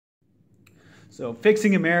So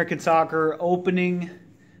fixing American soccer, opening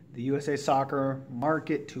the USA soccer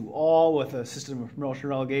market to all with a system of promotion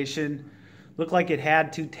relegation, looked like it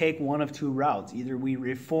had to take one of two routes. Either we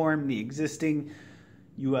reform the existing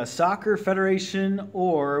U.S. Soccer Federation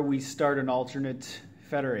or we start an alternate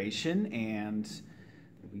federation and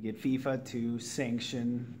we get FIFA to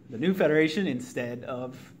sanction the new federation instead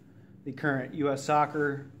of the current U.S.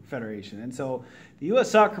 Soccer Federation. And so the U.S.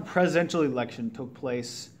 Soccer presidential election took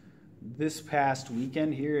place this past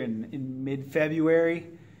weekend here in mid-February.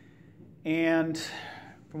 And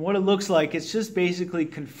from what it looks like, it's just basically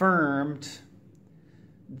confirmed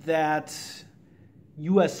that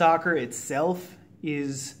U.S. soccer itself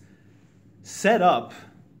is set up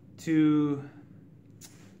to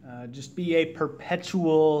just be a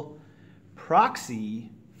perpetual proxy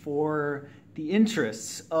for the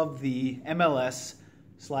interests of the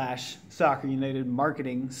MLS/Soccer United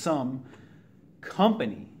marketing some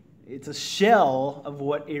company. It's a shell of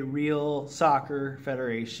what a real soccer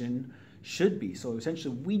federation should be. So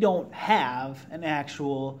essentially, we don't have an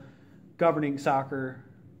actual governing soccer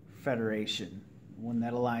federation, one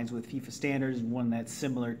that aligns with FIFA standards, one that's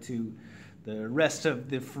similar to the rest of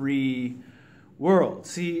the free world.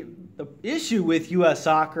 See, the issue with U.S.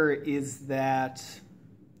 soccer is that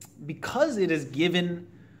because it is given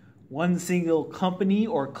one single company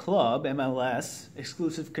or club, MLS,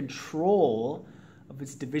 exclusive control of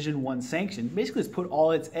its Division I sanction, basically it's put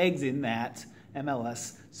all its eggs in that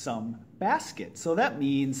MLS some basket. So that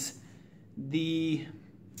means the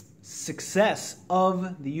success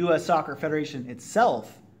of the U.S. Soccer Federation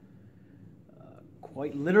itself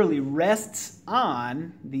quite literally rests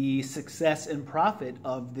on the success and profit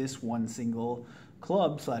of this one single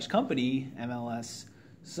club/company, MLS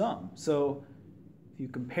Sum. So if you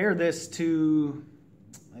compare this to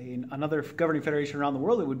another governing federation around the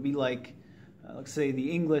world, it would be like, let's say, the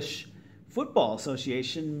English Football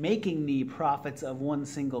Association making the profits of one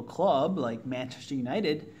single club like Manchester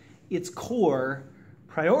United its core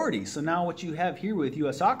priority. So now what you have here with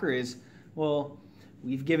U.S. Soccer is, well,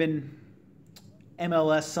 we've given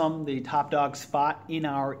MLS Sum the top dog spot in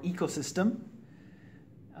our ecosystem,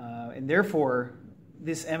 and therefore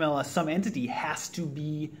this MLS Sum entity has to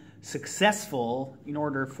be successful in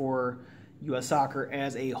order for U.S. Soccer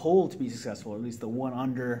as a whole to be successful, or at least the one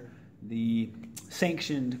under the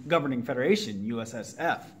sanctioned governing federation,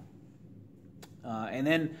 USSF. And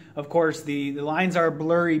then, of course, the lines are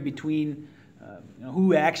blurry between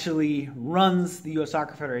who actually runs the U.S.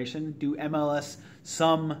 Soccer Federation. Do MLS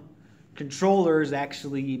Sum controllers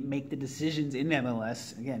actually make the decisions in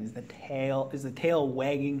MLS? Again, is the tail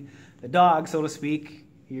wagging the dog, so to speak,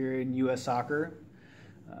 here in U.S. Soccer?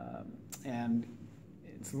 And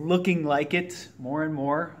it's looking like it more and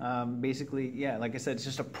more. Basically, yeah, like I said, it's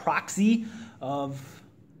just a proxy of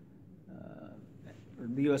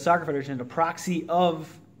the U.S. Soccer Federation, a proxy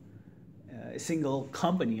of a single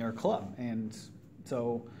company or club. And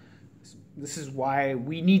so this is why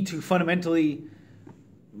we need to fundamentally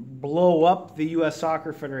blow up the U.S.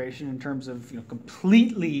 Soccer Federation in terms of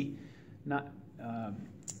completely not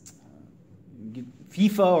get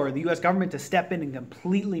FIFA or the U.S. government to step in and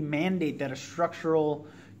completely mandate that a structural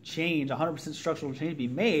change, 100% structural change, be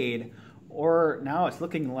made. Or now it's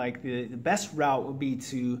looking like the best route would be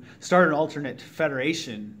to start an alternate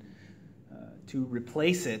federation to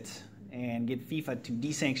replace it and get FIFA to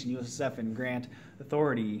desanction USSF and grant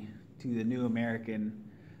authority to the new American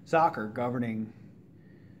soccer governing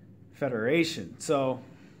federation. So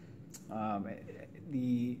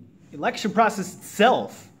the election process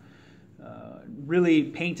itself really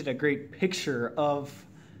painted a great picture of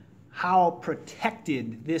how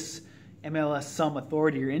protected this MLS Sum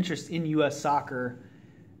authority or interest in U.S. soccer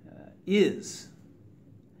is.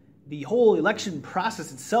 The whole election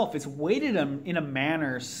process itself is weighted in a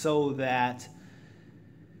manner so that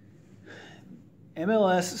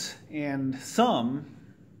MLS and Sum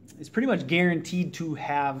is pretty much guaranteed to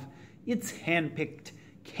have its handpicked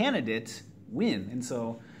candidate win. And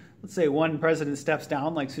so let's say one president steps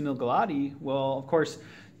down like Sunil Gulati, well, of course,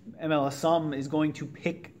 MLS Sum is going to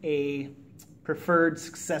pick a preferred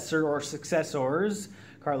successor or successors,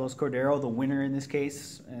 Carlos Cordero, the winner in this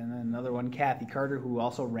case, and another one, Kathy Carter, who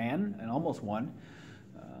also ran and almost won.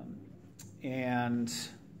 And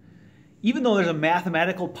even though there's a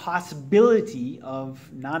mathematical possibility of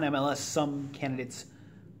non-MLS Sum candidates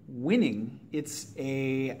winning, it's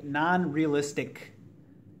a non-realistic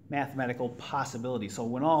mathematical possibility. So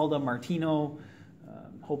Winalda, Martino,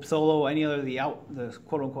 Hope Solo, any other of the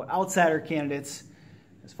quote-unquote outsider candidates,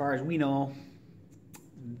 as far as we know,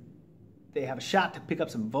 they have a shot to pick up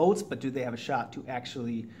some votes, but do they have a shot to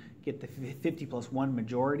actually get the 50+1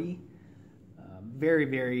 majority? very,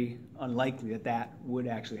 very unlikely that that would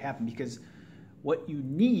actually happen, because what you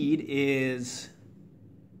need is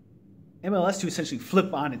MLS to essentially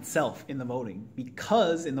flip on itself in the voting,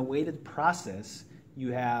 because in the weighted process,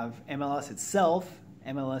 you have MLS itself,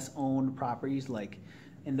 MLS-owned properties like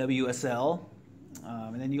NWSL,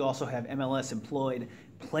 and then you also have MLS-employed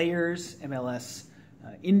players, MLS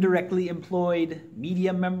indirectly employed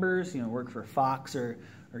media members, work for Fox or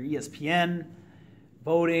ESPN,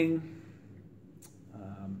 voting,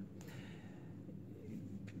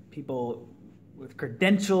 people with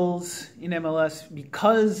credentials in MLS,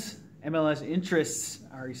 because MLS interests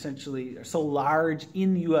are so large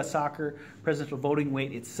in U.S. soccer. Presidential voting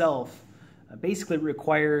weight itself basically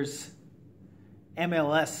requires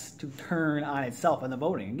MLS to turn on itself in the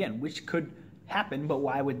voting. Again, which could happen, but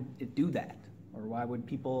why would it do that? Or why would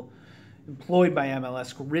people employed by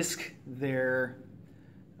MLS risk their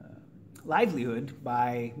livelihood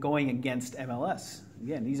by going against MLS?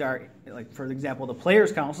 Again, these are, like, for example, the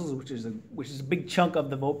players' councils, which is a big chunk of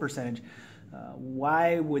the vote percentage.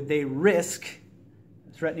 Why would they risk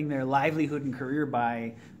threatening their livelihood and career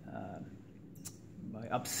by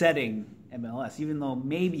upsetting MLS, even though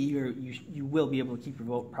maybe you will be able to keep your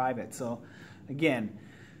vote private? So, again,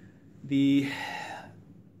 the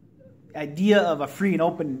idea of a free and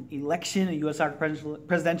open election, a U.S. soccer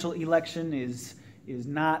presidential election, is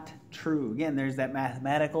not true. Again, there's that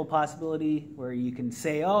mathematical possibility where you can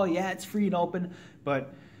say, oh yeah, it's free and open,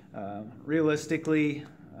 but realistically,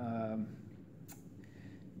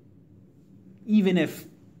 even if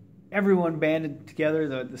everyone banded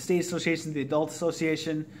together, the state association, the adult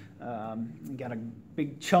association, got a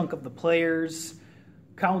big chunk of the players'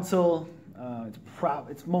 council,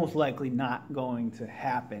 it's most likely not going to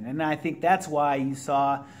happen. And I think that's why you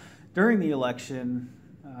saw during the election,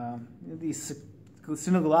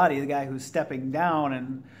 Sunil Gulati, the guy who's stepping down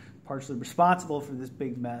and partially responsible for this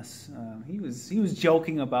big mess, he was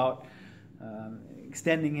joking about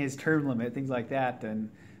extending his term limit, things like that,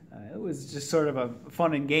 and it was just sort of a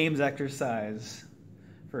fun and games exercise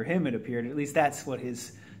for him, it appeared. At least that's what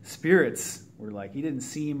his spirits were like. He didn't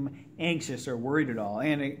seem anxious or worried at all.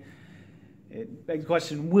 And it begs the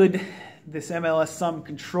question, would this MLS, some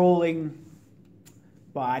controlling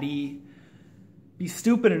body, be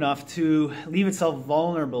stupid enough to leave itself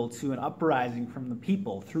vulnerable to an uprising from the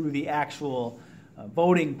people through the actual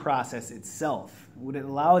voting process itself? Would it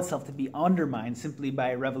allow itself to be undermined simply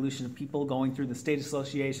by a revolution of people going through the state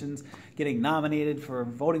associations, getting nominated for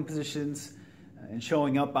voting positions, and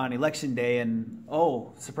showing up on election day and,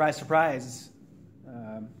 oh, surprise, surprise,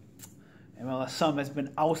 MLS Some has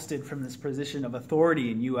been ousted from this position of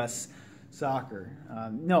authority in U.S. soccer?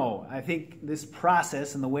 No, I think this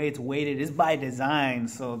process and the way it's weighted is by design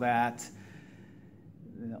so that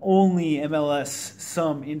only MLS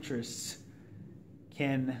Some interests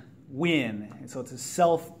can win. And so it's a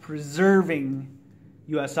self-preserving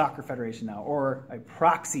U.S. Soccer Federation now, or a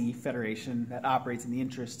proxy federation that operates in the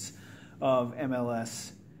interests of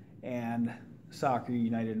MLS and Soccer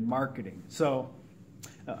United Marketing. So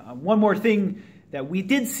one more thing that we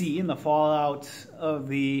did see in the fallout of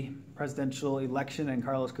the presidential election and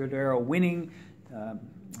Carlos Cordero winning, a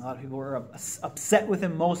lot of people were upset with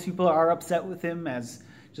him. Most people are upset with him as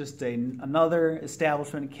just another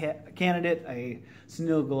establishment candidate, a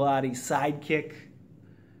Sunil Gulati sidekick.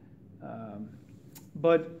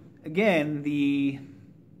 But again, the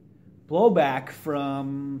blowback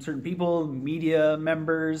from certain people, media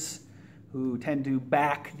members who tend to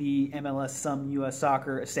back the MLS Some U.S.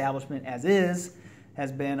 soccer establishment as is,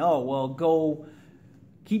 has been, oh, well, go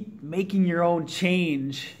keep making your own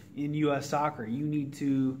change in U.S. soccer. You need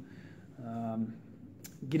to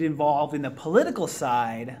get involved in the political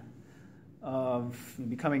side of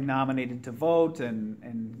becoming nominated to vote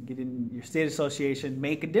and get in your state association,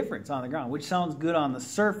 make a difference on the ground, which sounds good on the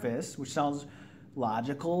surface, which sounds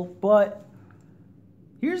logical, but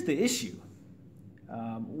here's the issue.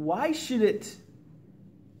 Why should it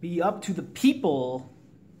be up to the people,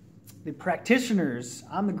 the practitioners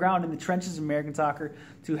on the ground in the trenches of American soccer,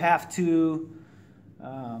 to have to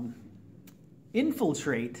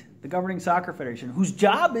infiltrate the governing soccer federation, whose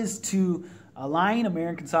job is to align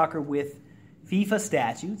American soccer with FIFA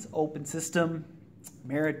statutes, open system,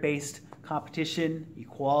 merit-based competition,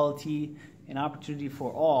 equality, and opportunity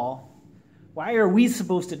for all? Why are we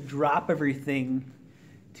supposed to drop everything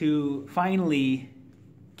to finally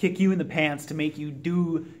kick you in the pants to make you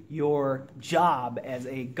do your job as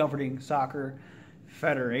a governing soccer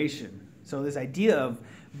federation? So this idea of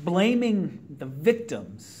blaming the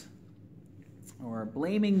victims or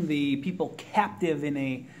blaming the people captive in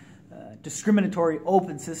a discriminatory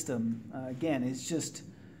open system, again, is just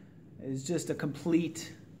is just a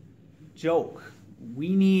complete joke.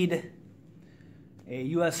 We need a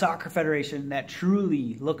U.S. Soccer Federation that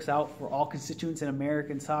truly looks out for all constituents in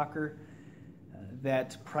American soccer,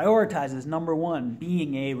 that prioritizes, number one,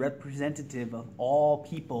 being a representative of all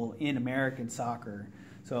people in American soccer.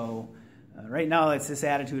 So right now it's this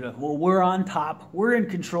attitude of, well, we're on top, we're in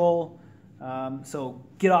control, so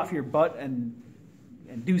get off your butt and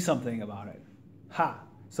do something about it. Ha!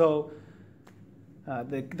 So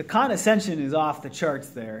the condescension is off the charts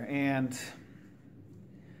there, and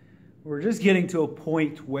we're just getting to a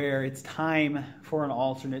point where it's time for an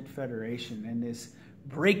alternate federation, and this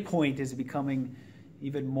break point is becoming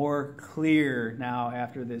even more clear now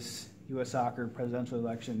after this U.S. soccer presidential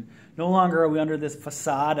election. No longer are we under this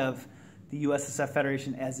facade of the USSF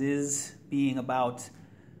Federation as is being about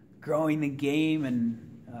growing the game and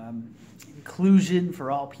inclusion for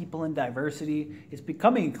all people and diversity. It's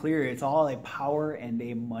becoming clear it's all a power and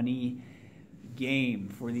a money game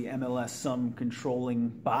for the MLS Sum controlling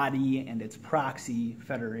body and its proxy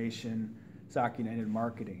federation, Soccer United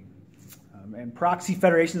Marketing. And proxy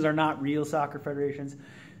federations are not real soccer federations.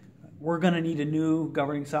 We're going to need a new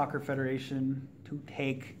governing soccer federation to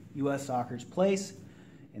take U.S. soccer's place.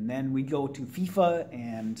 And then we go to FIFA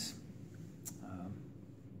and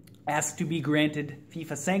ask to be granted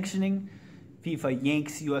FIFA sanctioning. FIFA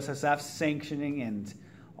yanks USSF's sanctioning, and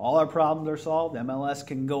all our problems are solved. MLS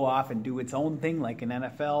can go off and do its own thing like an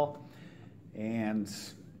NFL and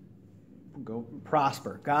go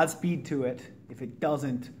prosper. Godspeed to it if it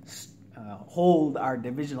doesn't hold our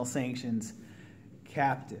divisional sanctions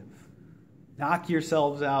captive. Knock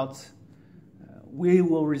yourselves out. We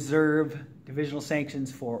will reserve divisional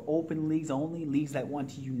sanctions for open leagues only, leagues that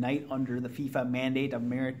want to unite under the FIFA mandate of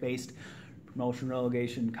merit-based promotion,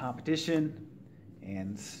 relegation, competition.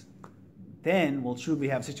 And then we'll truly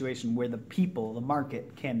have a situation where the people, the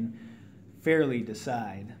market, can fairly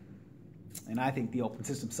decide. And I think the open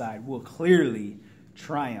system side will clearly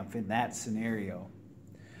triumph in that scenario.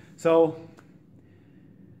 So,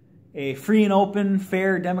 a free and open,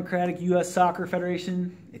 fair, democratic U.S. Soccer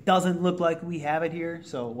Federation, it doesn't look like we have it here.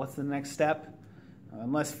 So what's the next step?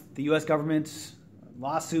 Unless the U.S. government's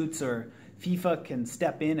lawsuits or FIFA can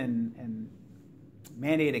step in and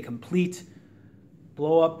mandate a complete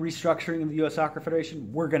blow-up restructuring of the U.S. Soccer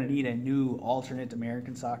Federation, we're going to need a new alternate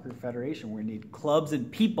American Soccer Federation. We're going to need clubs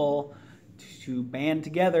and people to band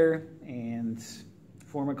together and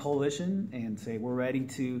form a coalition and say we're ready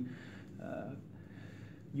to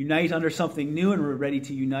unite under something new, and we're ready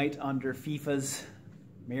to unite under FIFA's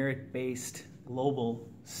merit-based global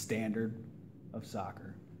standard of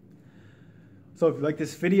soccer. So if you like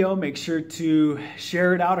this video, make sure to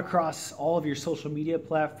share it out across all of your social media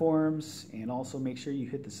platforms, and also make sure you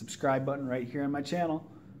hit the subscribe button right here on my channel,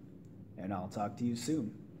 and I'll talk to you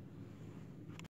soon.